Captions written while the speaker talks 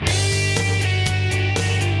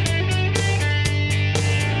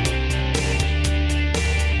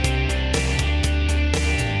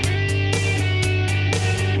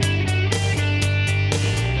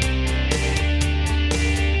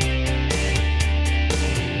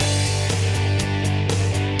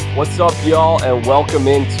What's up, y'all, and welcome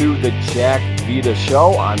into the Jack Vita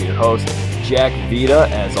Show. I'm your host, Jack Vita,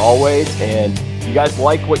 as always, and you guys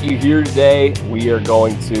like what you hear today. We are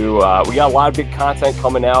going to, we got a lot of big content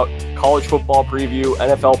coming out, college football preview,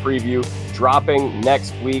 NFL preview, dropping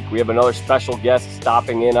next week. We have another special guest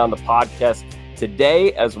stopping in on the podcast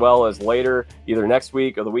today, as well as later, either next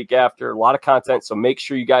week or the week after. A lot of content, so make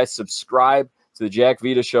sure you guys subscribe to the Jack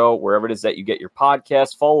Vita Show, wherever it is that you get your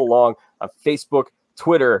podcast. Follow along on Facebook,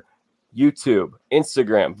 Twitter, YouTube,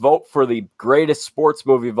 Instagram. Vote for the greatest sports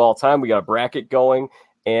movie of all time. We got a bracket going,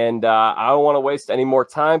 and I don't want to waste any more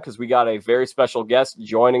time because we got a very special guest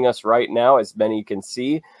joining us right now, as many can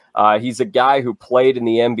see. He's a guy who played in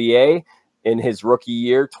the NBA in his rookie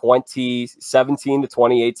year, 2017 to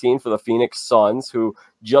 2018 for the Phoenix Suns, who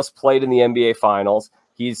just played in the NBA Finals.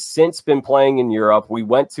 He's since been playing in Europe. We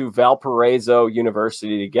went to Valparaiso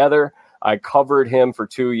University together. I covered him for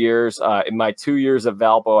 2 years. In my 2 years at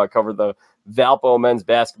Valpo, I covered the Valpo men's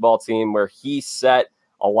basketball team, where he set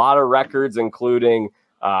a lot of records, including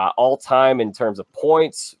all-time in terms of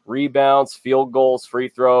points, rebounds, field goals, free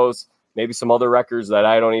throws, maybe some other records that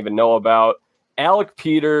I don't even know about. Alec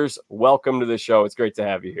Peters, welcome to the show. It's great to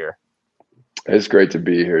have you here. It's great to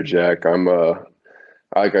be here, Jack. I'm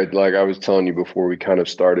like I was telling you before we kind of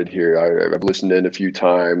started here, I've listened in a few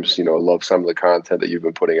times. I love some of the content that you've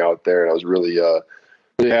been putting out there, and I was really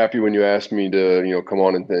happy when you asked me to come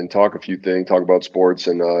on and talk a few things, talk about sports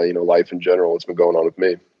and life in general. What's been going on with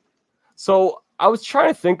me? So I was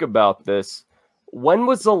trying to think about this. When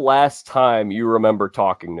was the last time you remember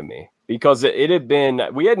talking to me? Because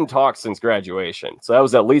we hadn't talked since graduation, so that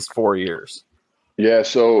was at least 4 years. Yeah,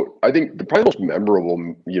 so I think probably the most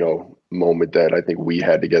memorable, moment that I think we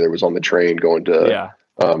had together was on the train going to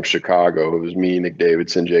Chicago. It was me, Nick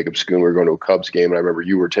Davidson, Jacob Schoon. We were going to a Cubs game, and I remember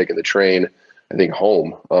you were taking the train, I think,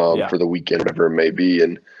 home for the weekend, whatever it may be.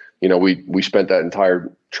 And we spent that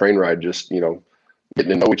entire train ride just getting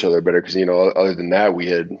to know each other better, because other than that, we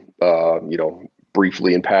had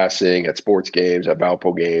briefly in passing at sports games, at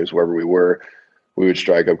Valpo games, wherever we were, we would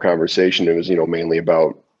strike up conversation. It was mainly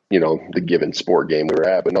about the given sport game we were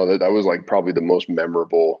at. But no, that was like probably the most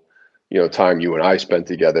memorable time you and I spent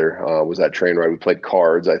together, was that train ride. We played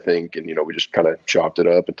cards, I think, and we just kind of chopped it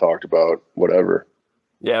up and talked about whatever.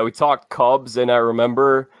 Yeah, we talked Cubs, and I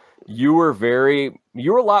remember you were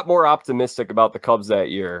a lot more optimistic about the Cubs that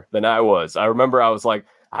year than I was. I remember I was like,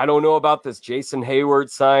 I don't know about this Jason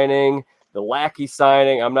Hayward signing, the Lackey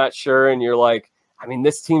signing, I'm not sure. And you're like, I mean,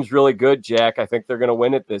 this team's really good, Jack. I think they're going to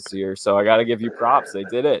win it this year. So I got to give you props. They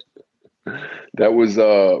did it. That was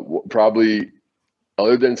probably,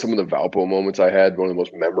 other than some of the Valpo moments I had, one of the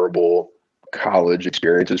most memorable college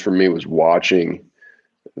experiences for me was watching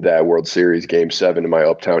that World Series Game 7 in my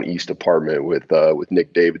Uptown East apartment with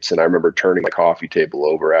Nick Davidson. I remember turning my coffee table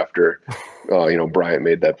over after, Bryant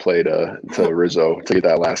made that play to Rizzo to get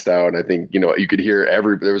that last out. And I think, you could hear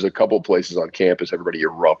there was a couple places on campus, everybody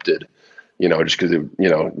erupted, just because it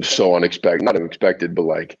was so unexpected, not unexpected, but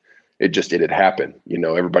like it had happened.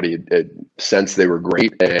 Everybody had sensed they were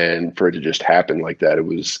great, and for it to just happen like that, it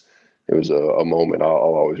was a moment I'll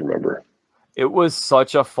always remember. It was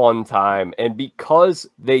such a fun time, and because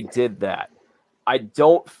they did that, I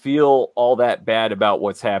don't feel all that bad about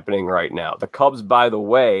what's happening right now. The Cubs, by the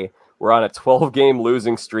way, were on a 12-game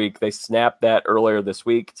losing streak. They snapped that earlier this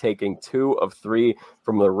week, taking 2 of 3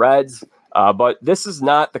 from the Reds. But this is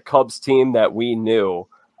not the Cubs team that we knew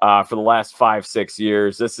for the last 5-6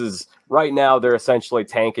 years. This is right now, they're essentially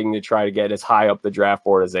tanking to try to get as high up the draft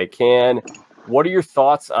board as they can. What are your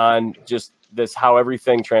thoughts on just this, how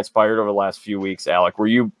everything transpired over the last few weeks, Alec? Were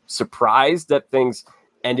you surprised that things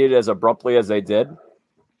ended as abruptly as they did?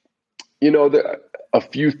 A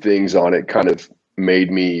few things on it kind of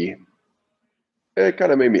made me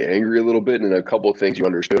angry a little bit, and a couple of things you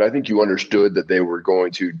understood. I think you understood that they were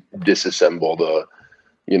going to disassemble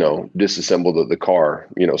the car,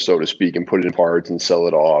 so to speak, and put it in parts and sell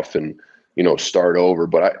it off and, start over.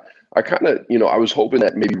 But I kind of, I was hoping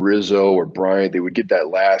that maybe Rizzo or Bryant, they would get that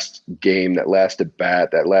last game, that last at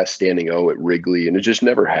bat, that last standing O at Wrigley, and it just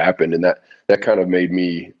never happened. And that kind of made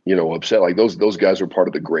me, upset. Like those guys were part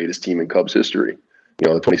of the greatest team in Cubs history. The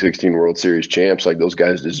 2016 World Series champs, like those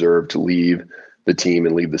guys deserve to leave the team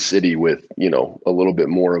and leave the city with, a little bit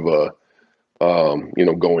more of a,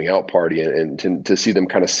 going out party, and to see them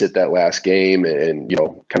kind of sit that last game and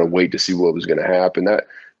kind of wait to see what was going to happen.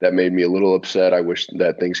 That made me a little upset. I wish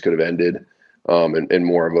that things could have ended and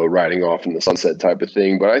more of a riding off in the sunset type of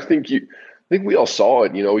thing. But I think we all saw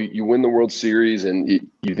it. You win the World Series, and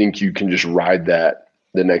you think you can just ride that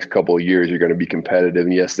the next couple of years. You're going to be competitive.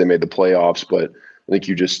 And yes, they made the playoffs, but think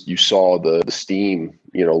you saw the steam,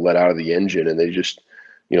 let out of the engine, and they just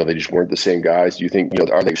weren't the same guys. Do you think,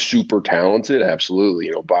 are they super talented?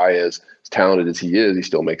 Absolutely. Baez, as talented as he is, he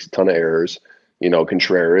still makes a ton of errors.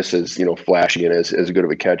 Contreras is, flashy and as good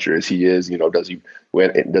of a catcher as he is, does he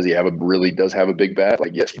have a big bat?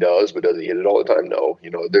 Like, yes, he does, but does he hit it all the time? No.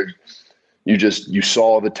 You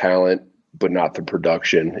saw the talent, but not the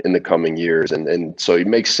production in the coming years. And so it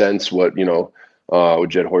makes sense what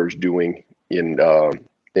Jed Hoyer's doing in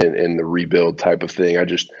the rebuild type of thing.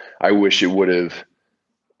 I wish it would have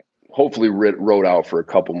hopefully rode out for a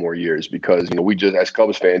couple more years, because, we just, as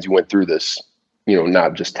Cubs fans, you went through this,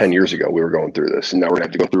 not just 10 years ago, we were going through this, and now we're gonna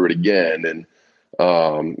have to go through it again. And,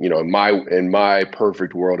 in my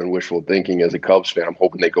perfect world and wishful thinking as a Cubs fan, I'm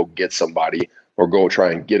hoping they go get somebody or go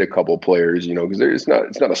try and get a couple players, because it's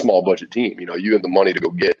not a small budget team. You have the money to go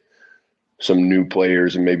get some new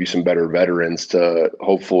players and maybe some better veterans to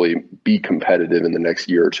hopefully be competitive in the next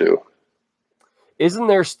year or two. Isn't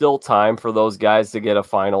there still time for those guys to get a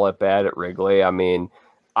final at bat at Wrigley? I mean,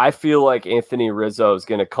 I feel like Anthony Rizzo is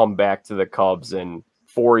going to come back to the Cubs in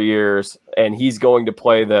 4 years, and he's going to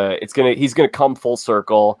play he's going to come full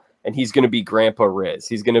circle, and he's going to be Grandpa Riz.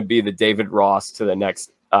 He's going to be the David Ross to the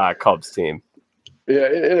next Cubs team.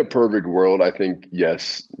 Yeah, in a perfect world, I think,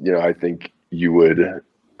 yes. I think you would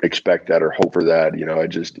expect that or hope for that. I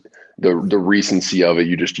just, the recency of it,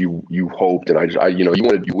 you hoped, and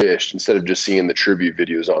you wished, instead of just seeing the tribute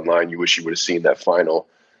videos online, you wish you would have seen that final,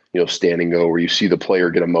 standing O, where you see the player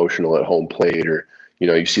get emotional at home plate, or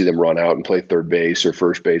you see them run out and play third base or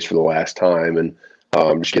first base for the last time, and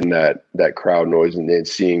just getting that crowd noise and then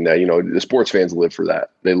seeing that. The sports fans live for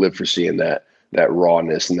that. They live for seeing that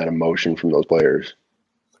rawness and that emotion from those players.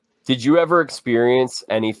 Did you ever experience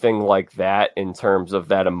anything like that in terms of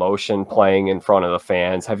that emotion playing in front of the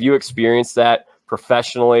fans? Have you experienced that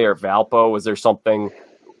professionally or Valpo? Was there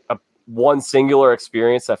one singular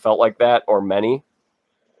experience that felt like that, or many?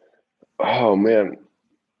 Oh, man.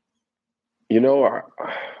 In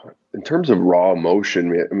terms of raw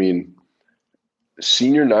emotion, I mean,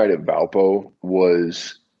 senior night at Valpo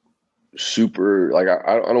was super, like,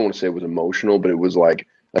 I don't want to say it was emotional, but it was like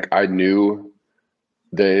I knew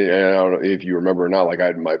and I don't know if you remember or not, like I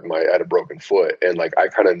had a broken foot, and like I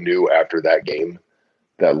kind of knew after that game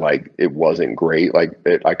that like it wasn't great. Like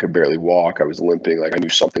I could barely walk. I was limping. Like I knew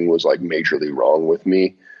something was like majorly wrong with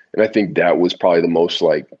me. And I think that was probably the most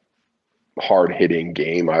like hard hitting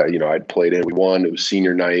game I'd played in. We won. It was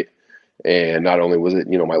senior night. And not only was it,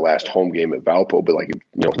 my last home game at Valpo, but like,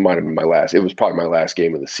 it might have been it was probably my last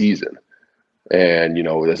game of the season. And,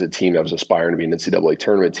 as a team that was aspiring to be an NCAA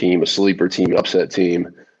tournament team, a sleeper team, an upset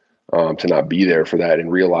team, to not be there for that, and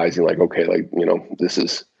realizing like, okay, like, this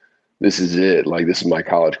is it. Like, this is my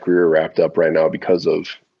college career wrapped up right now because of,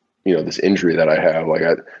 this injury that I have. Like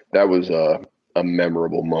that was a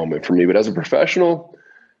memorable moment for me. But as a professional,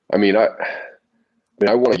 I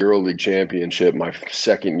won a EuroLeague championship my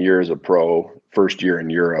second year as a pro, first year in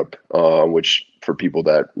Europe, which for people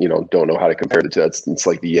that, don't know how to compare it to, it's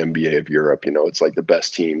like the NBA of Europe. It's like the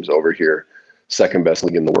best teams over here, second best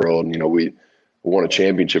league in the world. And, we won a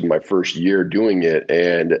championship in my first year doing it,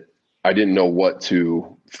 and I didn't know what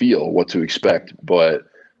to feel, what to expect. But,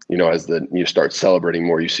 as you start celebrating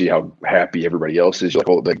more, you see how happy everybody else is. You're like,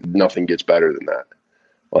 oh, like nothing gets better than that.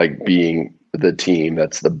 Like being the team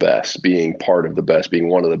that's the best, being part of the best, being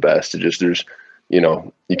one of the best. You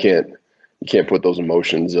can't put those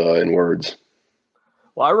emotions in words.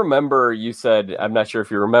 Well, I remember you said, I'm not sure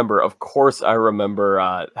if you remember, of course I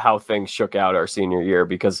remember how things shook out our senior year,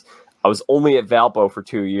 because I was only at Valpo for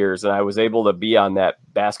 2 years, and I was able to be on that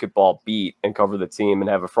basketball beat and cover the team and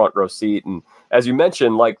have a front row seat. And as you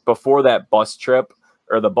mentioned, like before that bus trip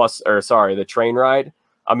the train ride,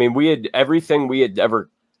 I mean, we had everything we had ever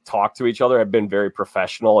talked to each other had been very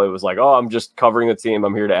professional. It was like, oh, I'm just covering the team.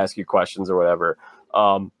 I'm here to ask you questions or whatever.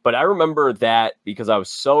 But I remember that because I was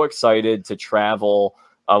so excited to travel.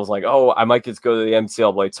 I was like, oh, I might get to go to the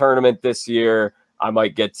NCAA tournament this year. I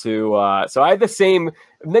might get to, so I had the same,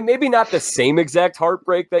 maybe not the same exact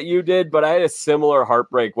heartbreak that you did, but I had a similar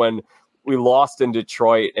heartbreak when we lost in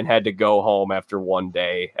Detroit and had to go home after one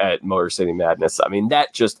day at Motor City Madness. I mean,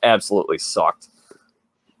 that just absolutely sucked.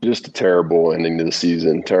 Just a terrible ending to the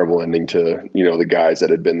season, terrible ending to, the guys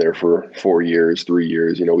that had been there for 4 years, 3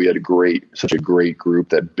 years. We had such a great group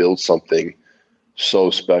that built something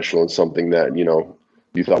so special, and something that,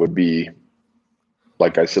 you thought would be,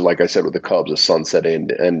 like I said with the Cubs, a sunset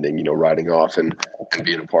ending, riding off and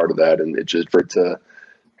being a part of that. And it just, for it to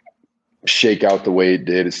shake out the way it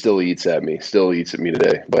did, it still eats at me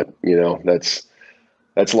today. But,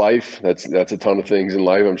 that's life. That's a ton of things in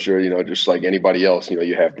life. I'm sure, just like anybody else,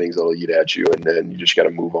 you have things that'll eat at you, and then you just got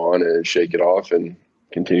to move on and shake it off and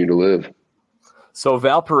continue to live. So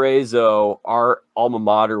Valparaiso, our alma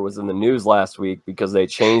mater, was in the news last week because they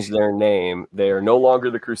changed their name. They are no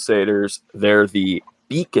longer the Crusaders. They're the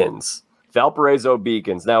Beacons, Valparaiso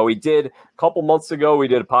Beacons. Now, we did a couple months ago, we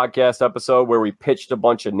did a podcast episode where we pitched a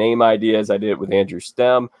bunch of name ideas. I did it with Andrew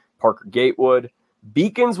Stem, Parker Gatewood.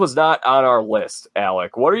 Beacons was not on our list,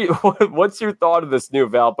 Alec. What's your thought of this new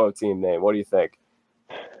Valpo team name? What do you think?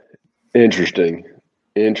 Interesting.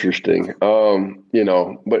 But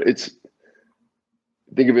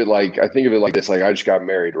I think of it like this. Like, I just got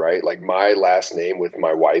married, right? Like, my last name with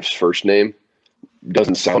my wife's first name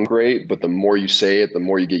doesn't sound great, but the more you say it, the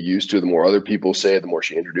more you get used to it, the more other people say it, the more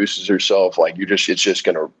she introduces herself. Like, it's just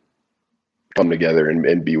going to come together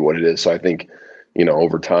and be what it is. So I think,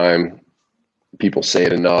 over time, people say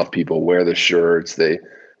it enough, people wear the shirts, it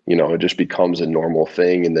just becomes a normal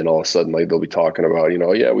thing. And then all of a sudden, like, they'll be talking about,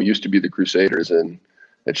 yeah, we used to be the Crusaders, and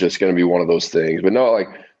it's just going to be one of those things. But no,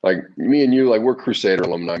 like me and you, like, we're Crusader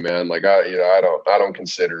alumni, man. Like, I don't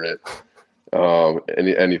consider it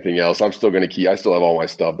anything else. I'm still going to I still have all my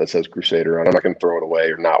stuff that says Crusader on. I'm not going to throw it away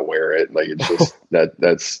or not wear it. Like, it's just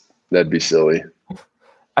that'd be silly.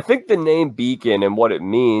 I think the name Beacon and what it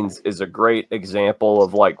means is a great example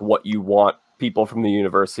of like what you want people from the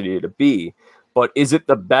university to be. But is it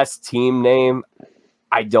the best team name?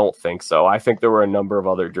 I don't think so. I think there were a number of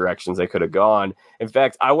other directions they could have gone. In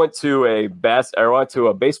fact, I went to a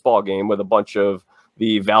baseball game with a bunch of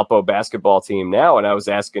the Valpo basketball team now, and I was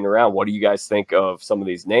asking around, what do you guys think of some of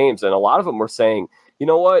these names? And a lot of them were saying, you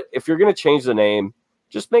know what, if you're going to change the name,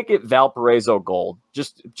 just make it Valparaiso Gold.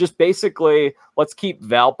 Just basically, let's keep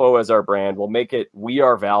Valpo as our brand. We'll make it We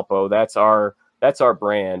Are Valpo. That's our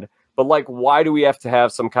brand. But like, why do we have to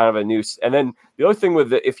have some kind of a new? And then the other thing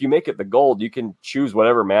with if you make it the gold, you can choose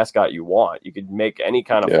whatever mascot you want. You could make any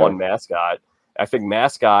kind of fun mascot. I think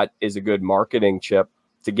mascot is a good marketing chip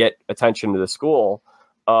to get attention to the school.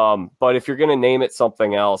 But if you're going to name it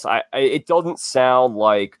something else, it doesn't sound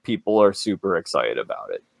like people are super excited about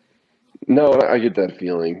it. No, I get that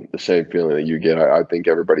feeling, the same feeling that you get. I think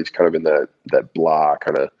everybody's kind of in that blah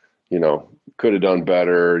kind of, could have done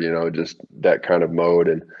better, just that kind of mode.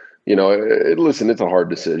 And, listen, it's a hard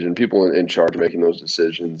decision. People in charge of making those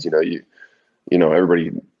decisions,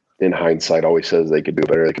 everybody in hindsight always says they could do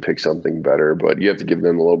better, they could pick something better, but you have to give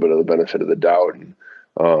them a little bit of the benefit of the doubt. And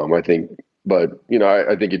I think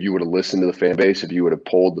if you would have listened to the fan base, if you would have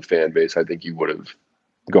polled the fan base, I think you would have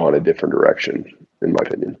gone a different direction, in my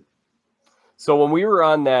opinion. So when we were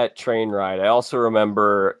on that train ride, I also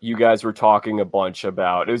remember you guys were talking a bunch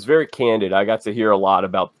about, it was very candid. I got to hear a lot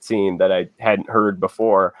about the team that I hadn't heard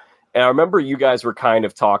before. And I remember you guys were kind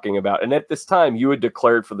of talking about, and at this time you had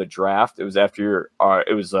declared for the draft. It was after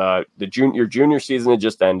your junior season had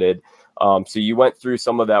just ended. So you went through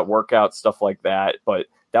some of that workout stuff like that, but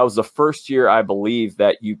that was the first year, I believe,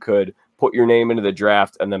 that you could put your name into the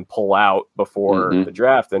draft and then pull out before the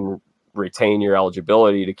draft and retain your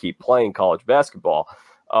eligibility to keep playing college basketball.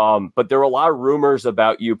 But there were a lot of rumors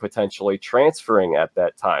about you potentially transferring at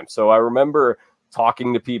that time. So I remember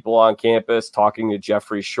talking to people on campus, talking to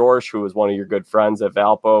Jeffrey Schorsch, who was one of your good friends at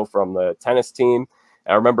Valpo from the tennis team.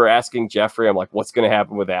 And I remember asking Jeffrey, I'm like, what's going to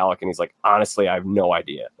happen with Alec? And he's like, honestly, I have no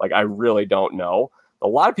idea. Like, I really don't know. A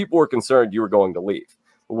lot of people were concerned you were going to leave.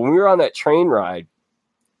 But when we were on that train ride,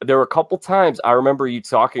 there were a couple times I remember you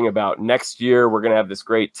talking about next year, we're going to have this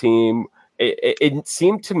great team. It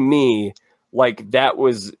seemed to me like that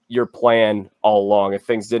was your plan all along. If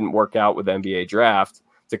things didn't work out with NBA draft,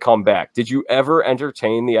 to come back. Did you ever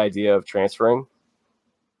entertain the idea of transferring?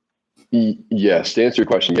 Yes. To answer your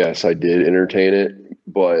question, yes, I did entertain it,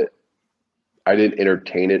 but I didn't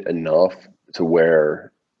entertain it enough to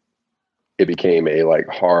where it became a like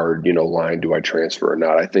hard, line. Do I transfer or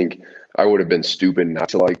not? I think I would have been stupid not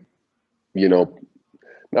to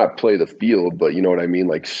not play the field, but you know what I mean?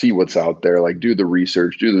 Like, see what's out there, like do the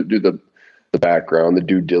research, do the background, the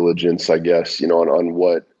due diligence, I guess, on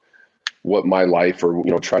what my life, or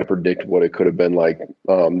try to predict what it could have been like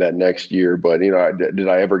that next year. But did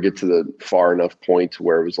I ever get to the far enough point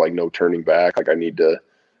where it was like no turning back, like I need to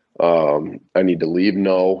leave?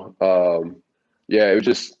 No.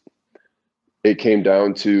 It came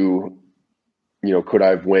down to, could I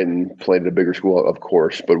have went and played at a bigger school? Of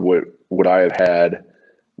course. But would I have had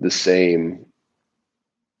the same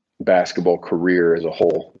basketball career as a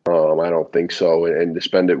whole? I don't think so. And to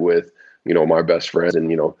spend it with, my best friends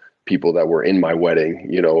and, people that were in my wedding,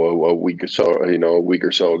 a week or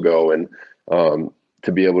so ago. And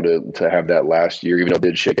to be able to have that last year, even though it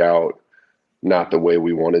did shake out not the way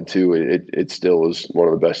we wanted to. It still is one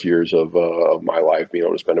of the best years of my life, being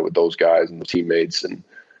able to spend it with those guys and the teammates. And,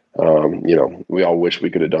 we all wish we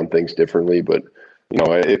could have done things differently, but,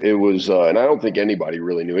 it was, and I don't think anybody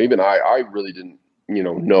really knew. Even I really didn't,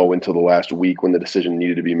 know until the last week when the decision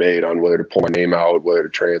needed to be made on whether to pull my name out, whether to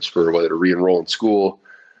transfer, whether to re-enroll in school,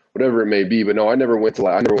 whatever it may be. But no, I never went to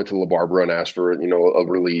La Barbara and asked for, a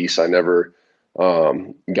release. I never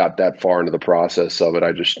got that far into the process of it.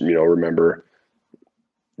 I just, remember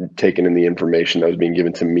taking in the information that was being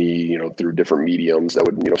given to me, through different mediums that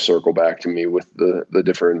would, circle back to me with the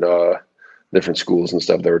different schools and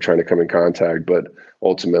stuff that were trying to come in contact. But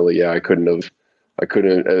ultimately, yeah, I couldn't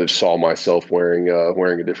have saw myself wearing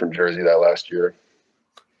a different jersey that last year.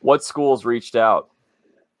 What schools reached out?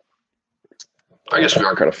 I guess we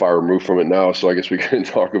are kind of far removed from it now, so I guess we couldn't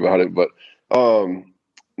talk about it. But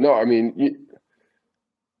no, I mean,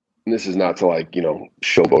 this is not to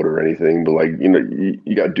showboat or anything, but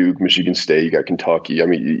you got Duke, Michigan State, you got Kentucky. I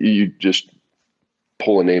mean, you just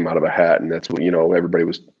pull a name out of a hat, and that's what everybody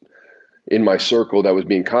was in my circle that was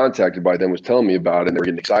being contacted by them was telling me about it, and they were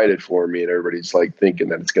getting excited for me, and everybody's thinking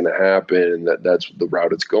that it's going to happen and that's the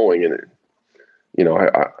route it's going. And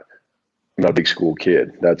I'm not a big school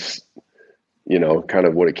kid. That's kind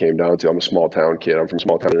of what it came down to. I'm a small town kid. I'm from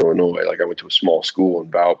small town in Illinois. I went to a small school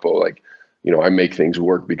in Valpo. I make things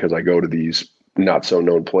work because I go to these not so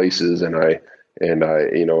known places, and I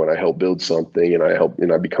help build something,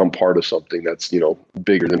 and I become part of something that's,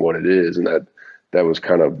 bigger than what it is. And that was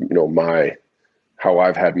kind of, how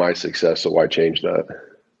I've had my success. So why change that?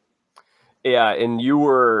 Yeah. And you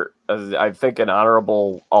were, I think, an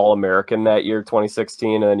honorable All-American that year,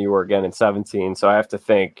 2016, and then you were again in 17. So I have to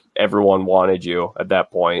think everyone wanted you at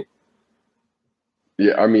that point.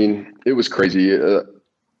 Yeah. I mean, it was crazy.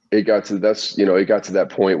 It got to that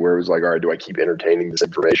point where it was like, all right, do I keep entertaining this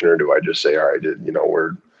information, or do I just say, all right,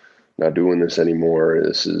 we're not doing this anymore.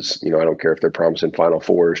 This is, I don't care if they're promising Final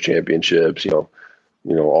Fours, championships,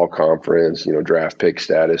 all conference, draft pick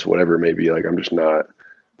status, whatever it may be. I'm just not,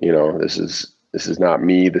 this is not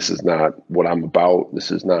me. This is not what I'm about. This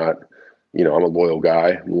is not, I'm a loyal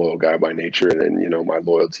guy. I'm a loyal guy by nature. And then, my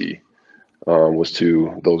loyalty was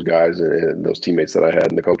to those guys and those teammates that I had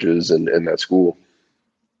and the coaches and that school.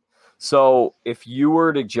 So if you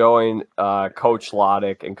were to join Coach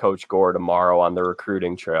Loddick and Coach Gore tomorrow on the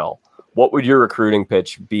recruiting trail, what would your recruiting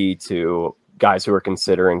pitch be to guys who are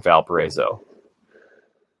considering Valparaiso?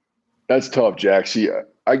 That's tough, Jack. See,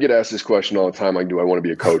 I get asked this question all the time. Do I want to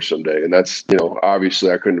be a coach someday? And that's,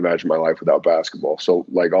 obviously I couldn't imagine my life without basketball. So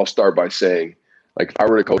I'll start by saying, if I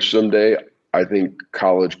were to coach someday, I think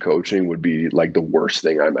college coaching would be the worst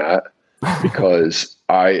thing I'm at, because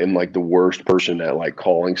I am the worst person at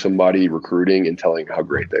calling somebody, recruiting, and telling how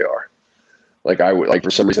great they are. I would,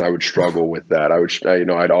 for some reason I would struggle with that.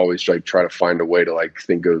 I'd always try to find a way to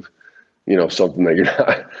think of, something that you're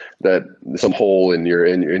not, that some hole in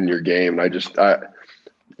your game. And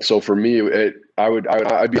so for me,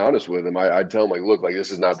 I'd be honest with them. I'd tell them look,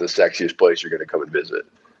 this is not the sexiest place you're going to come and visit.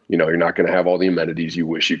 You're not going to have all the amenities you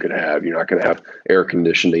wish you could have. You're not going to have air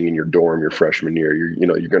conditioning in your dorm your freshman year.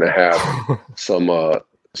 You're going to have some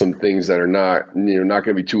things that are not going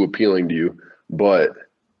to be too appealing to you, but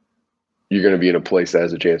you're going to be in a place that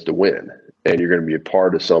has a chance to win, and you're going to be a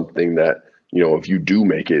part of something that, if you do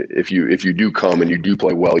make it, if you do come and you do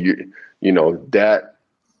play well, that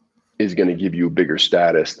is going to give you a bigger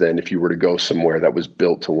status than if you were to go somewhere that was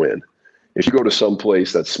built to win. If you go to some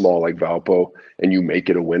place that's small like Valpo and you make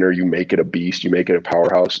it a winner, you make it a beast, you make it a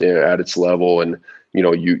powerhouse at its level, and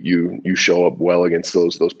you show up well against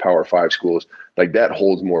those Power 5 schools, that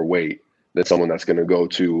holds more weight than someone that's going to go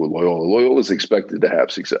to Loyola. Loyola is expected to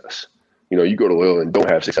have success. You go to Loyola and don't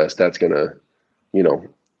have success, that's going to,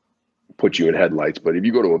 put you in headlights. But if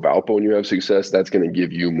you go to a Valpo and you have success, that's going to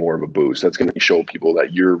give you more of a boost. That's going to show people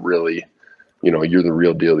that you're really, you're the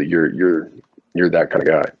real deal, that you're that kind of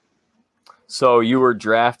guy. So you were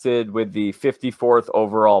drafted with the 54th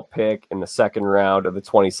overall pick in the second round of the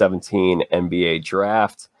 2017 NBA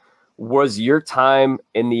draft. Was your time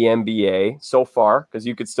in the NBA so far, because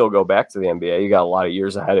you could still go back to the NBA, you got a lot of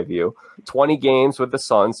years ahead of you, 20 games with the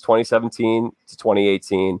Suns, 2017 to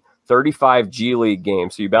 2018, 35 G League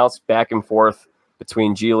games. So you bounced back and forth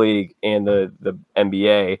between G League and the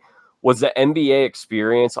NBA. Was the NBA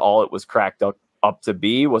experience all it was cracked up to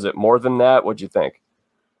be? Was it more than that? What'd you think?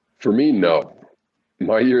 For me, no.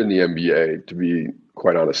 My year in the NBA, to be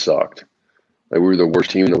quite honest, sucked. We were the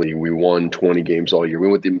worst team in the league. We won 20 games all year. We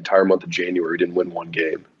went the entire month of January, didn't win one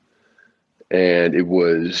game. And it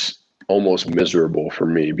was almost miserable for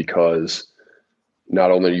me because, not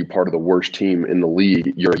only are you part of the worst team in the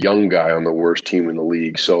league, you're a young guy on the worst team in the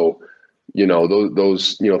league. So,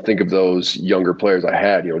 those think of those younger players I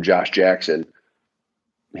had, Josh Jackson,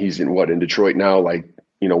 he's in Detroit now. Like,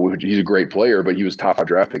 he's a great player, but he was top 5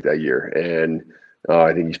 draft pick that year. And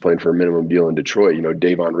I think he's playing for a minimum deal in Detroit.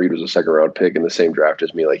 Davon Reed was a 2nd round pick in the same draft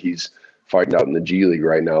as me. Like, he's fighting out in the G League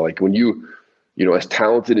right now. Like, when as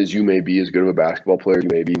talented as you may be, as good of a basketball player you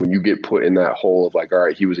may be, when you get put in that hole of like, all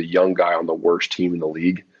right, he was a young guy on the worst team in the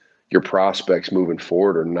league, your prospects moving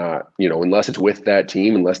forward are not, unless it's with that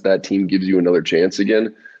team, unless that team gives you another chance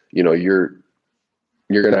again, you're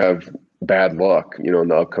going to have bad luck, in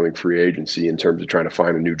the upcoming free agency in terms of trying to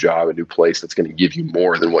find a new job, a new place that's going to give you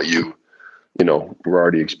more than what you were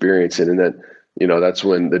already experiencing. And then, that's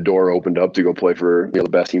when the door opened up to go play for the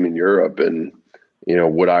best team in Europe. And,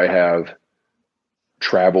 would I have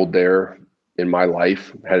traveled there in my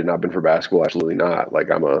life had it not been for basketball? Absolutely not. Like,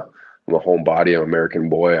 I'm a homebody. I'm an American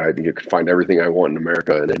boy. I think I could find everything I want in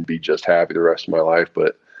America and then be just happy the rest of my life.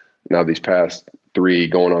 But now these past 3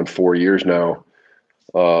 going on 4 years now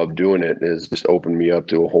of doing it has just opened me up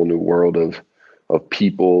to a whole new world of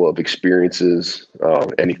people, of experiences,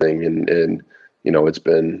 anything. And it's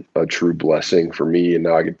been a true blessing for me. And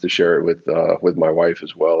now I get to share it with my wife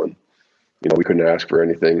as well. And, we couldn't ask for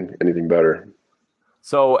anything better.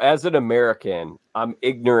 So as an American, I'm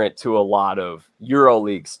ignorant to a lot of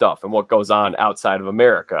EuroLeague stuff and what goes on outside of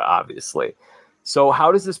America, obviously. So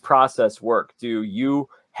how does this process work? Do you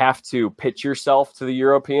have to pitch yourself to the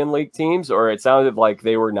European League teams, or it sounded like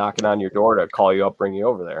they were knocking on your door to call you up, bring you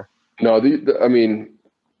over there? No, I mean,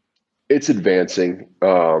 it's advancing.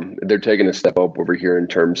 They're taking a step up over here in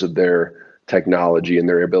terms of their technology and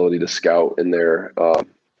their ability to scout and their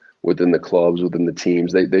within the clubs, within the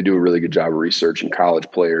teams. They do a really good job of researching college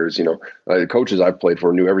players. The coaches I've played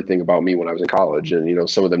for knew everything about me when I was in college, and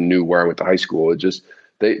some of them knew where I went to high school. It just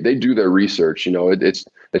they do their research. It's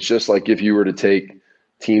just like if you were to take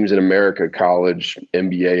teams in America, college,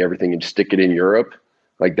 NBA, everything, and stick it in Europe.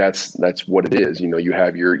 Like that's what it is. You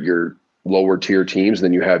have your lower tier teams,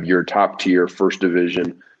 then you have your top tier first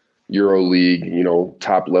division EuroLeague,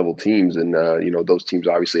 top level teams. And, those teams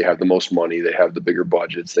obviously have the most money. They have the bigger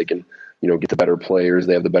budgets. They can, get the better players.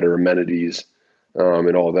 They have the better amenities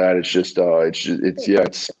and all that. It's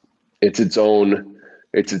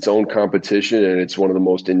its own competition. And it's one of the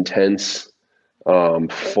most intense,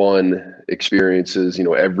 fun experiences.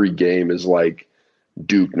 Every game is like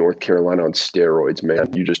Duke, North Carolina on steroids, man.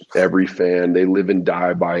 Every fan, they live and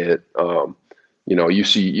die by it. You've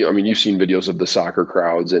seen videos of the soccer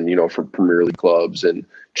crowds and, from Premier League clubs and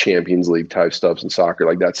Champions League type stuffs in soccer.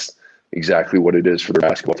 Like that's exactly what it is for the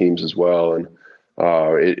basketball teams as well. And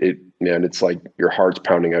it's like your heart's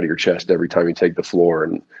pounding out of your chest every time you take the floor,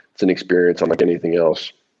 and it's an experience unlike anything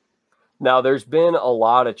else. Now, there's been a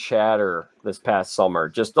lot of chatter this past summer,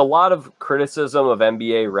 just a lot of criticism of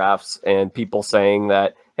NBA refs and people saying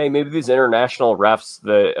that, hey, maybe these international refs,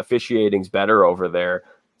 the officiating's better over there.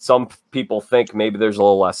 Some people think maybe there's a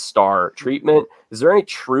little less star treatment. Is there any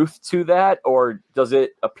truth to that, or does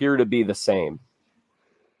it appear to be the same?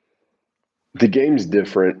 The game's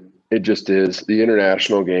different. It just is. The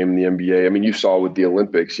international game, the NBA, I mean, you saw with the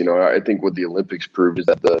Olympics, I think what the Olympics proved is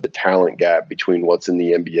that the talent gap between what's in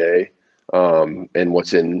the NBA and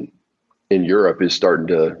what's in Europe is starting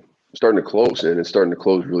to close, and it's starting to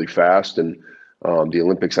close really fast. And the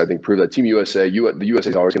Olympics, I think, proved that Team USA, the USA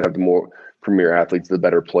is always going to have the more premier athletes, the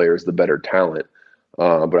better players, the better talent.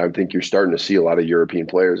 But I think you're starting to see a lot of European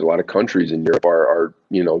players, a lot of countries in Europe are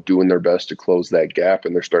doing their best to close that gap,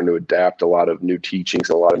 and they're starting to adapt a lot of new teachings,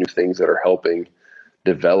 a lot of new things that are helping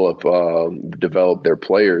develop their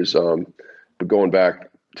players. But going back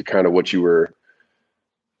to kind of what you were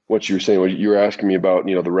saying, what you were asking me about,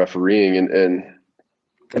 the refereeing, and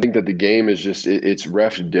I think that the game is just it's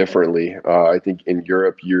reffed differently. I think in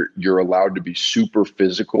Europe you're allowed to be super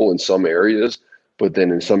physical in some areas, but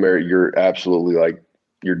then in some areas you're absolutely like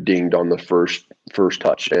you're dinged on the first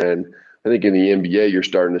touch. And I think in the NBA you're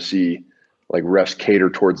starting to see like refs cater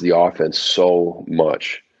towards the offense so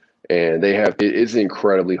much, and it is an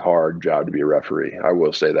incredibly hard job to be a referee. I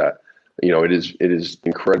will say that. It is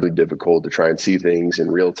incredibly difficult to try and see things in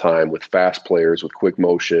real time with fast players, with quick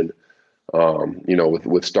motion.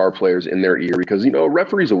 With star players in their ear, because,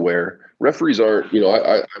 referees aware. Referees aren't,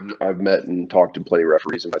 I've met and talked to plenty of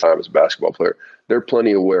referees in my time as a basketball player. They're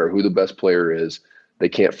plenty aware who the best player is. They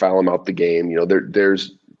can't foul them out the game.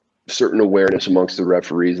 There's certain awareness amongst the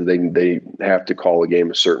referees that they have to call a game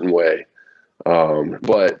a certain way.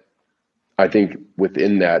 But I think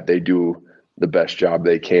within that, they do the best job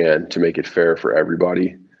they can to make it fair for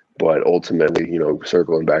everybody. But ultimately,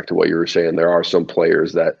 circling back to what you were saying, there are some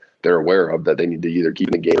players that they're aware of that they need to either keep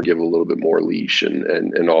in the game or give a little bit more leash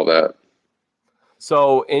and all that.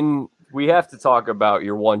 So we have to talk about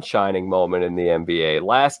your one shining moment in the NBA.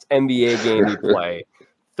 Last NBA game you play,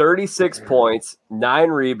 36 points,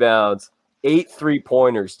 9 rebounds, 8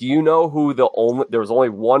 3-pointers. Do you know who there was only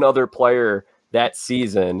one other player that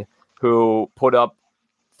season who put up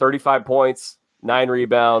 35 points, 9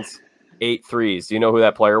 rebounds, 8 threes? Do you know who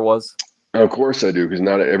that player was? Of course I do, because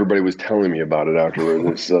not everybody was telling me about it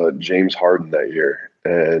afterwards. It's James Harden that year.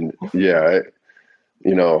 And yeah,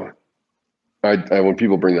 I when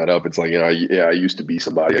people bring that up, it's like, I used to be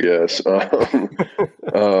somebody, I guess. No,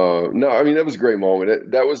 I mean, that was a great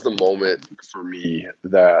moment. That was the moment for me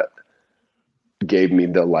that gave me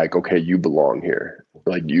the, like, okay, you belong here.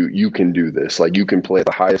 Like, you can do this. Like, you can play at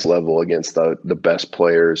the highest level against the best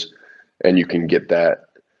players, and you can get that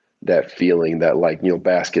feeling that, like,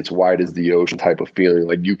 baskets wide as the ocean type of feeling.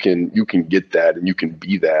 Like, you can get that, and you can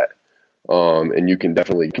be that. And you can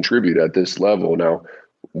definitely contribute at this level. Now,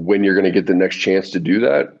 when you're going to get the next chance to do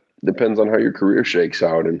that depends on how your career shakes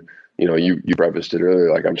out. And, you prefaced it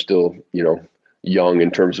earlier, like, I'm still, young in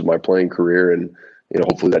terms of my playing career, and,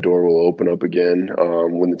 hopefully that door will open up again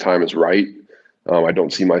when the time is right. I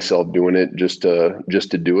don't see myself doing it just to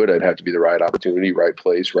do it. I'd have to be the right opportunity, right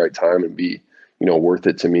place, right time, and be, worth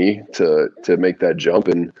it to me to make that jump.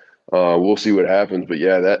 And we'll see what happens. But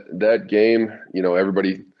yeah, that game,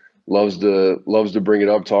 everybody loves to bring it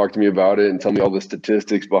up, talk to me about it, and tell me all the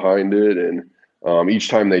statistics behind it. And each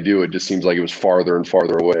time they do, it just seems like it was farther and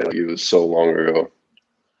farther away. Like, it was so long ago.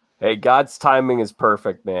 Hey, God's timing is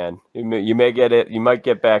perfect, man. You may get it. You might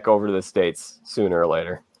get back over to the States sooner or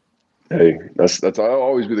later. Hey, that's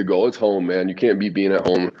always be the goal. It's home, man. You can't beat being at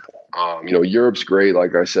home. Europe's great.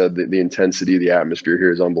 Like I said, the intensity, the atmosphere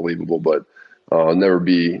here is unbelievable, but you'll never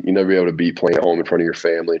be able to beat playing at home in front of your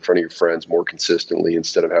family, in front of your friends more consistently,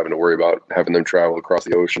 instead of having to worry about having them travel across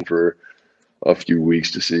the ocean for a few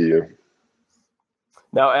weeks to see you.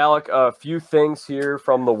 Now, Alec, a few things here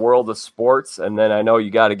from the world of sports, and then I know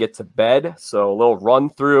you got to get to bed. So a little run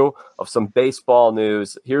through of some baseball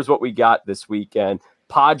news. Here's what we got this weekend.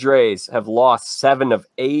 Padres have lost 7 of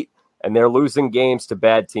 8, and they're losing games to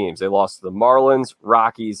bad teams. They lost to the Marlins,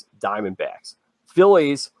 Rockies, Diamondbacks.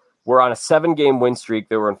 Phillies were on a 7-game win streak.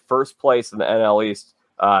 They were in first place in the NL East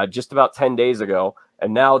just about 10 days ago,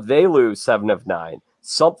 and now they lose 7 of 9.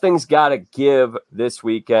 Something's got to give this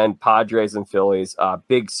weekend, Padres and Phillies.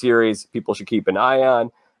 Big series people should keep an eye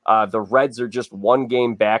on. The Reds are just 1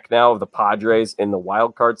 game back now of the Padres in the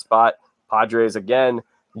wild card spot. Padres, again,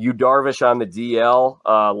 Yu Darvish on the DL.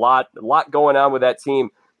 A lot going on with that team.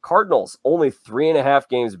 Cardinals only 3.5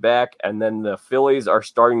 games back, and then the Phillies are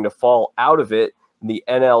starting to fall out of it. In the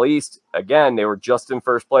NL East, again, they were just in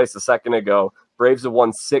first place a second ago. Braves have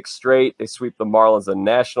won 6 straight. They sweep the Marlins and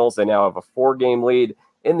Nationals. They now have a 4-game lead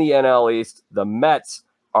in the NL East. The Mets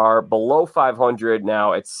are below 500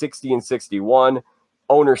 now at 60-61.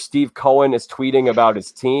 Owner Steve Cohen is tweeting about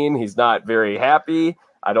his team. He's not very happy.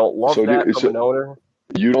 I don't love from an owner.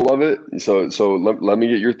 You don't love it? So let me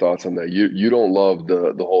get your thoughts on that. You don't love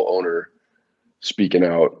the whole owner speaking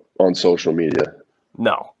out on social media?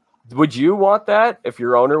 No. Would you want that if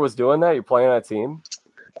your owner was doing that? You're playing on a team?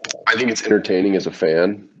 I think it's entertaining as a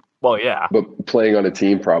fan. Well, yeah. But playing on a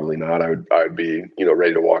team, probably not. I'd be,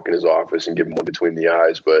 ready to walk in his office and give him one between the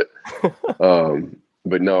eyes. But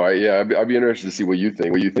no, I'd be interested to see what you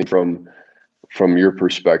think. What you think from your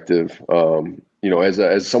perspective.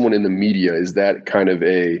 As someone in the media, is that kind of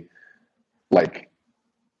a, like,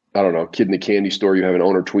 I don't know, kid in the candy store? You have an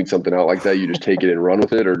owner tweet something out like that, you just take it and run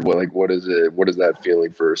with it, or what is it? What is that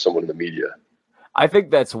feeling for someone in the media? I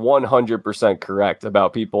think that's 100% correct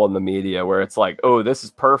about people in the media, where it's like, oh, this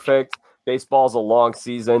is perfect. Baseball's a long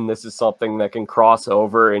season. This is something that can cross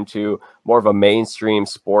over into more of a mainstream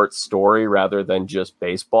sports story rather than just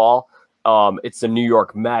baseball. It's the New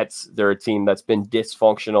York Mets. They're a team that's been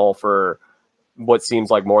dysfunctional for what seems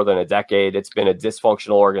like more than a decade. It's been a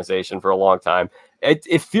dysfunctional organization for a long time.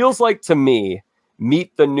 It feels like, to me,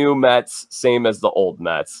 meet the new Mets, same as the old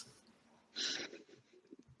Mets.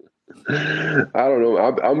 I don't know.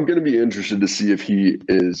 I'm going to be interested to see if he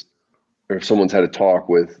is, or if someone's had a talk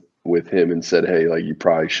with him and said, hey, like, you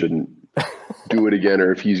probably shouldn't do it again,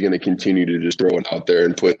 or if he's going to continue to just throw it out there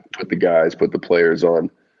and put the players on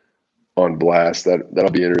blast.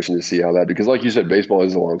 That'll be interesting to see how that, because like you said, baseball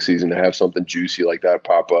is a long season. To have something juicy like that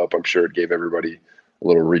pop up, I'm sure it gave everybody a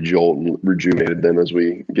little rejolt and rejuvenated them as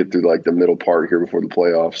we get through like the middle part here before the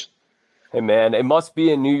playoffs. Hey, man, it must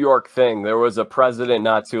be a New York thing. There was a president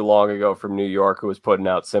not too long ago from New York who was putting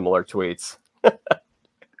out similar tweets.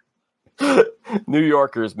 New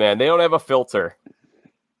Yorkers, man, they don't have a filter.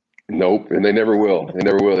 Nope, and they never will. They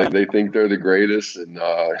never will. They think they're the greatest, and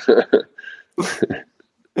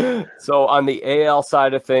So on the AL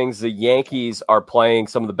side of things, the Yankees are playing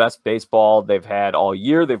some of the best baseball they've had all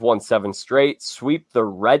year. They've won 7 straight, sweep the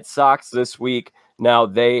Red Sox this week. Now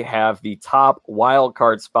they have the top wild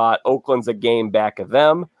card spot. Oakland's a game back of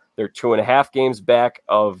them. They're 2.5 games back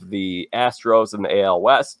of the Astros in the AL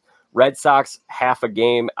West. Red Sox half a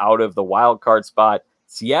game out of the wild card spot.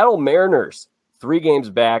 Seattle Mariners 3 games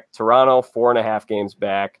back. Toronto 4.5 games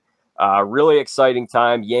back. Really exciting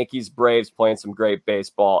time. Yankees, Braves playing some great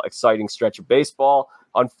baseball. Exciting stretch of baseball.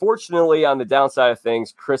 Unfortunately, on the downside of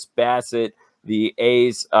things, Chris Bassett, the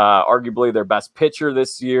A's, arguably their best pitcher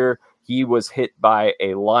this year, he was hit by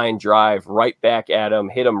a line drive right back at him,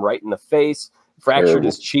 hit him right in the face, fractured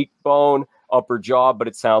his cheekbone, upper jaw, but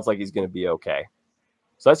it sounds like he's going to be okay.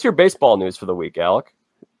 So that's your baseball news for the week, Alec.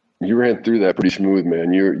 You ran through that pretty smooth,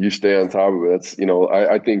 man. You stay on top of it. That's,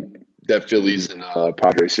 I think that Phillies and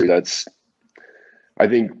Padres series, I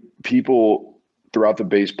think people throughout the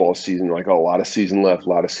baseball season, like, a lot of season left,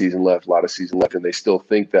 and they still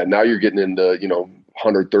think that now you're getting into,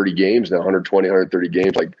 130 games now, 120, 130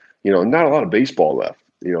 games, like, not a lot of baseball left.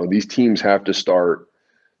 These teams have to start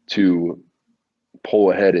to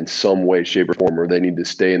pull ahead in some way, shape, or form, or they need to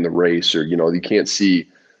stay in the race, or, you can't see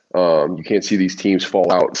these teams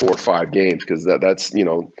fall out 4 or 5 games, because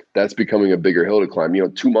that's becoming a bigger hill to climb.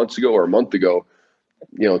 2 months ago or a month ago,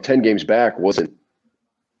 10 games back wasn't,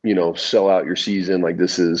 sell out your season. Like,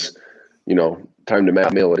 this is, time to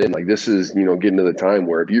mail it in. Like, this is, getting to the time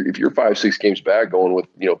where if you're 5-6 games back going with,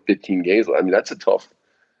 15 games, I mean, it's a tough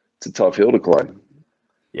hill to climb.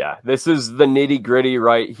 Yeah, this is the nitty gritty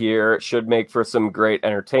right here. It should make for some great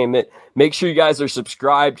entertainment. Make sure you guys are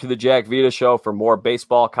subscribed to the Jack Vita Show for more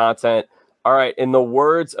baseball content. All right, in the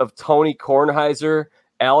words of Tony Kornheiser,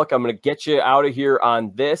 Alec, I'm going to get you out of here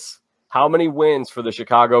on this. How many wins for the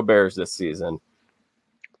Chicago Bears this season?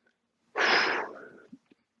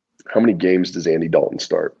 How many games does Andy Dalton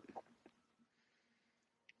start?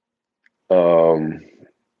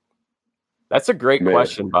 That's a great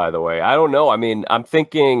question, by the way. I don't know. I mean, I'm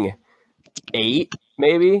thinking 8,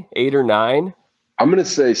 maybe 8 or 9. I'm going to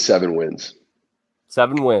say 7 wins.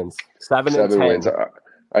 7 wins. 7 and 10 wins.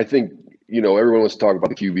 I think, everyone wants to talk about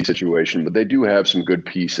the QB situation, but they do have some good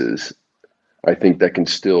pieces, I think, that can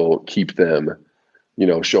still keep them,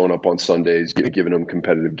 showing up on Sundays, giving them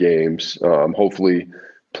competitive games. Hopefully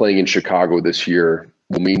playing in Chicago this year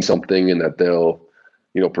will mean something, and that they'll,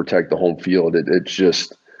 protect the home field. It's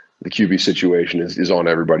just, the QB situation is on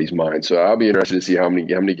everybody's mind. So I'll be interested to see how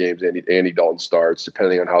many games Andy Dalton starts,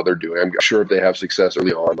 depending on how they're doing. I'm sure if they have success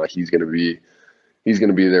early on, like, he's going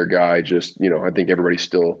to be their guy. Just, I think everybody's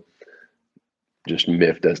still just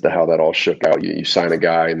miffed as to how that all shook out. You sign a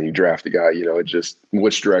guy and then you draft a guy, it just,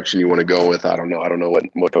 which direction you want to go with. I don't know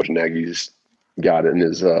what Coach Nagy's got in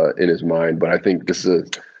his mind, but I think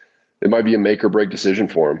it might be a make or break decision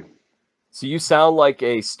for him. So you sound like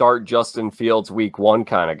a start Justin Fields week 1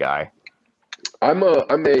 kind of guy. I'm a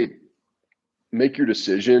make your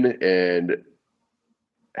decision and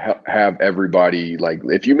have everybody, like,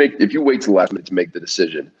 if you wait till the last minute to make the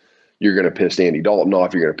decision, you're going to piss Andy Dalton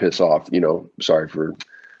off. You're going to piss off, sorry for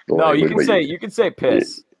the language. You can say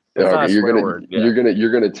piss. Okay, you're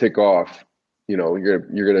going to tick off, you're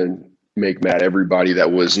going to make mad everybody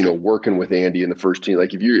that was, working with Andy in the first team.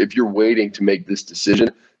 Like, if you're waiting to make this decision,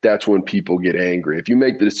 that's when people get angry. If you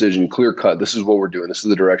make the decision clear cut, this is what we're doing, this is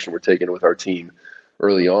the direction we're taking with our team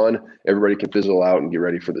early on, everybody can fizzle out and get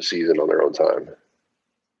ready for the season on their own time.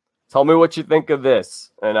 Tell me what you think of this.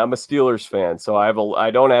 And I'm a Steelers fan, so I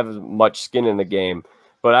don't have much skin in the game.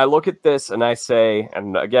 But I look at this and I say,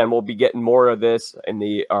 and again, we'll be getting more of this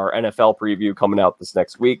in our NFL preview coming out this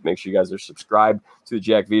next week. Make sure you guys are subscribed to the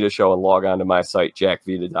Jack Vita Show and log on to my site,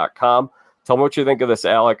 jackvita.com. Tell me what you think of this,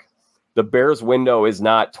 Alec. The Bears window is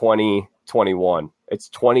not 2021. It's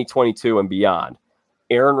 2022 and beyond.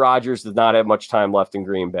 Aaron Rodgers does not have much time left in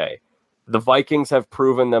Green Bay. The Vikings have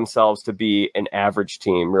proven themselves to be an average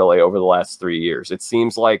team, really, over the last 3 years. It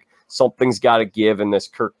seems like something's got to give in this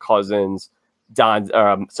Kirk Cousins, Mike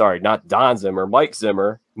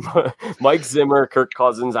Zimmer, Mike Zimmer, Kirk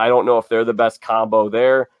Cousins. I don't know if they're the best combo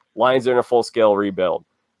there. Lions are in a full-scale rebuild.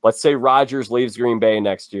 Let's say Rodgers leaves Green Bay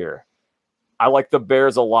next year. I like the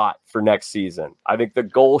Bears a lot for next season. I think the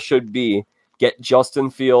goal should be get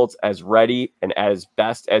Justin Fields as ready and as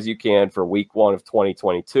best as you can for week 1 of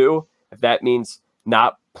 2022. If that means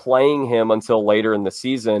not playing him until later in the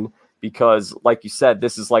season, because like you said,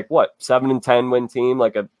 this is like 7 and 10 win team,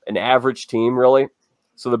 like an average team, really.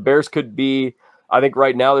 So the Bears could be I think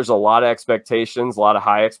right now there's a lot of expectations, a lot of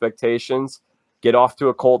high expectations. Get off to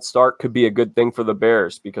a cold start could be a good thing for the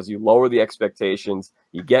Bears because you lower the expectations.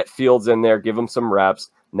 You get Fields in there, give him some reps.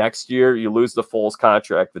 Next year, you lose the Foles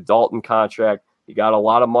contract, the Dalton contract. You got a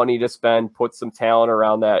lot of money to spend. Put some talent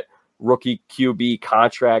around that rookie QB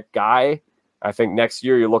contract guy. I think next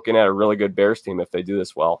year you're looking at a really good Bears team if they do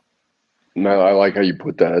this well. No, I like how you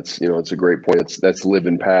put that. It's a great point. That's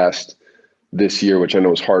living past this year, which I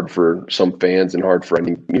know is hard for some fans and hard for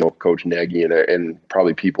Coach Nagy and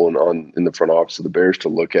probably people in the front office of the Bears to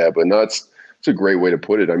look at. But no, it's a great way to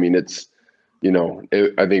put it. I mean, I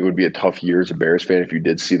think it would be a tough year as a Bears fan if you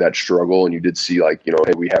did see that struggle and you did see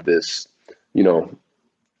hey, we have this,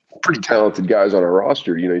 pretty talented guys on our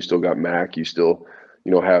roster. You still got Mac. You still,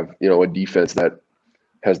 have, a defense that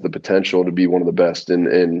has the potential to be one of the best in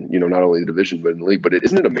not only the division, but in the league. But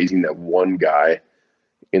isn't it amazing that one guy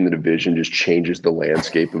in the division just changes the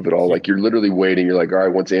landscape of it all? Like, you're literally waiting. You're like, all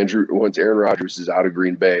right, once Aaron Rodgers is out of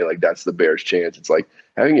Green Bay, like, that's the Bears' chance. It's like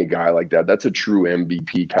having a guy like that. That's a true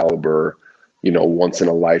MVP caliber, once in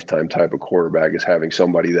a lifetime type of quarterback, is having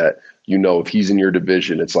somebody that, if he's in your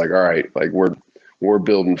division, it's like, all right, like we're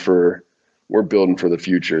building for the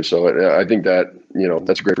future. So I think that,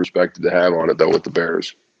 that's a great perspective to have on it, though, with the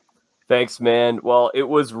Bears. Thanks, man. Well, it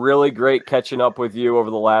was really great catching up with you over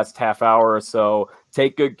the last half hour or so.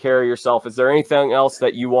 Take good care of yourself. Is there anything else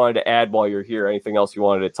that you wanted to add while you're here? Anything else you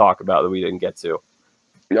wanted to talk about that we didn't get to?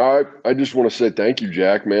 No, I just want to say thank you,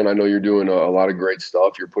 Jack, man. I know you're doing a lot of great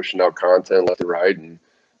stuff. You're pushing out content left and right. And,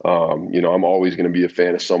 I'm always going to be a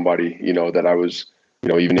fan of somebody, that I was,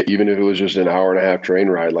 even if it was just an hour and a half train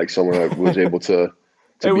ride, like someone that was able to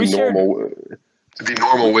hey, be normal. To be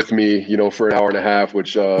normal with me, for an hour and a half,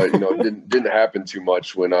 which didn't happen too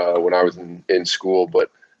much when I was in school.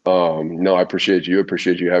 But no, I appreciate you. I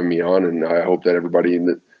appreciate you having me on, and I hope that everybody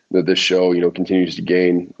in this show, continues to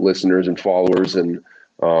gain listeners and followers, and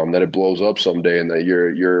that it blows up someday, and that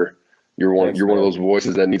you're one of those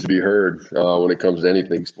voices that needs to be heard when it comes to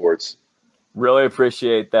anything sports. Really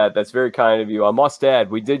appreciate that. That's very kind of you. I must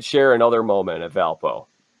add, we did share another moment at Valpo.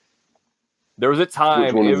 There was a time.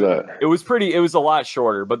 Which one is that? It was a lot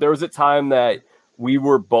shorter, but there was a time that we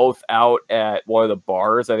were both out at one of the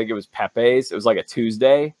bars. I think it was Pepe's. It was like a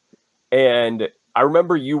Tuesday. And I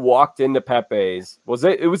remember you walked into Pepe's.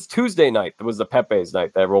 It was Tuesday night. It was the Pepe's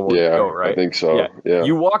night that everyone would go, right? I think so. Yeah.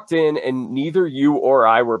 You walked in, and neither you or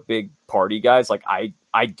I were big party guys. Like,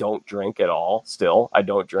 I don't drink at all. Still, I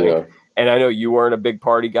don't drink. Yeah. And I know you weren't a big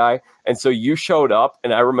party guy. And so you showed up,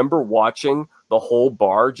 and I remember watching the whole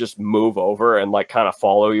bar just move over and like kind of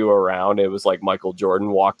follow you around. It was like Michael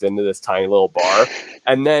Jordan walked into this tiny little bar,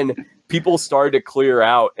 and then people started to clear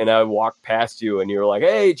out, and I walked past you, and you were like,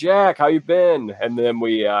 "Hey, Jack, how you been?" And then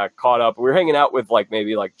we caught up. We were hanging out with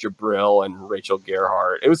maybe Jabril and Rachel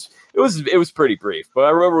Gerhardt. It was pretty brief, but I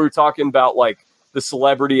remember we were talking about the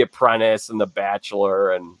Celebrity Apprentice and The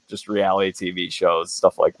Bachelor and just reality TV shows,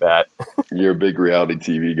 stuff like that. You're a big reality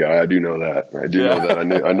TV guy. I do know that. Know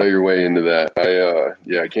that. I know you're way into that.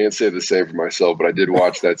 I can't say the same for myself, but I did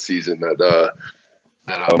watch that season that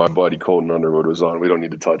my buddy Colton Underwood was on. We don't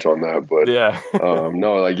need to touch on that, but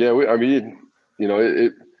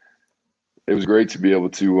it was great to be able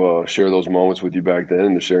to share those moments with you back then,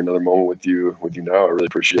 and to share another moment with you now. I really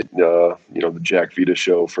appreciate the Jack Vita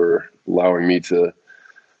Show for allowing me to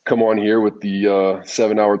come on here with the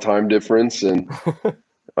 7-hour time difference and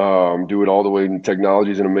do it all the way.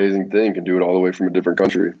 Technology is an amazing thing. Can do it all the way from a different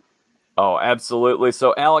country. Oh, absolutely.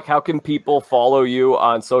 So, Alec, how can people follow you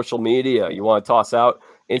on social media? You want to toss out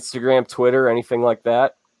Instagram, Twitter, anything like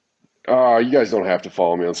that? You guys don't have to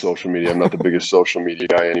follow me on social media. I'm not the biggest social media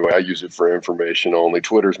guy anyway. I use it for information only.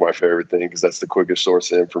 Twitter's my favorite thing because that's the quickest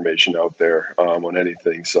source of information out there on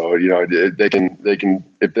anything. So, they can,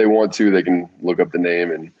 if they want to, they can look up the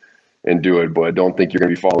name and do it. But I don't think you're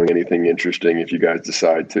going to be following anything interesting if you guys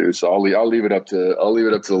decide to. So I'll leave it up to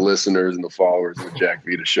the listeners and the followers of the Jack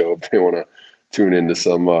Vita Show if they want to tune into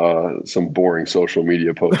some boring social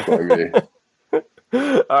media posts by me.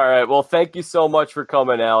 All right. Well, thank you so much for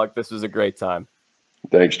coming, Alec. This was a great time.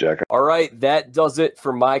 Thanks, Jack. All right. That does it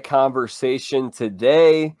for my conversation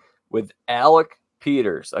today with Alec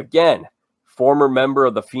Peters. Again, former member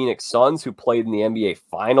of the Phoenix Suns who played in the NBA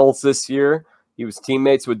Finals this year. He was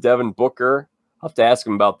teammates with Devin Booker. I'll have to ask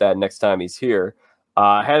him about that next time he's here.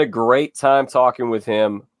 Had a great time talking with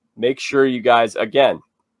him. Make sure you guys, again,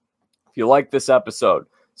 if you like this episode,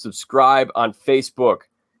 subscribe on Facebook,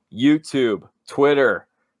 YouTube, Twitter.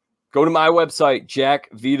 Go to my website,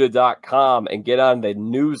 jackvita.com, and get on the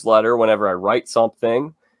newsletter whenever I write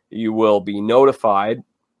something. You will be notified.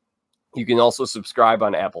 You can also subscribe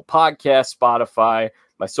on Apple Podcasts, Spotify.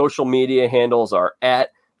 My social media handles are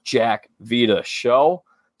at Jack Vita Show.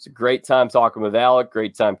 It's a great time talking with Alec,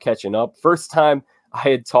 great time catching up. First time I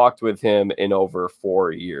had talked with him in over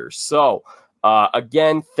 4 years. So,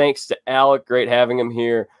 again, thanks to Alec. Great having him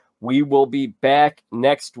here. We will be back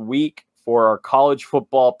next week for our college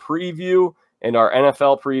football preview and our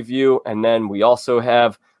NFL preview. And then we also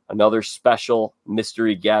have another special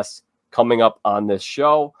mystery guest coming up on this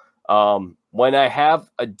show. When I have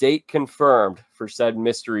a date confirmed for said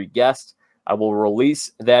mystery guest, I will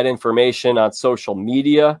release that information on social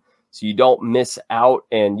media so you don't miss out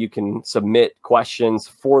and you can submit questions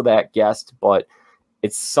for that guest. But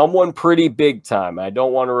it's someone pretty big time. I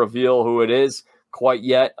don't want to reveal who it is quite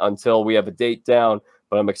yet until we have a date down,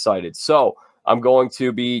 but I'm excited. So I'm going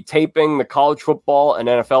to be taping the college football and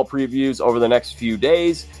NFL previews over the next few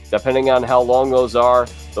days. Depending on how long those are,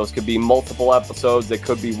 those could be multiple episodes. They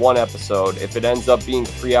could be one episode. If it ends up being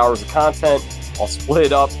 3 hours of content, I'll split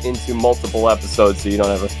it up into multiple episodes so you don't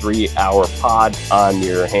have a 3-hour pod on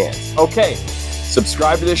your hands. Okay,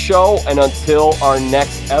 subscribe to the show, and until our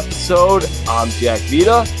next episode, I'm Jack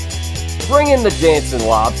Vita. Bring in the dancing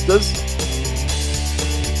lobsters.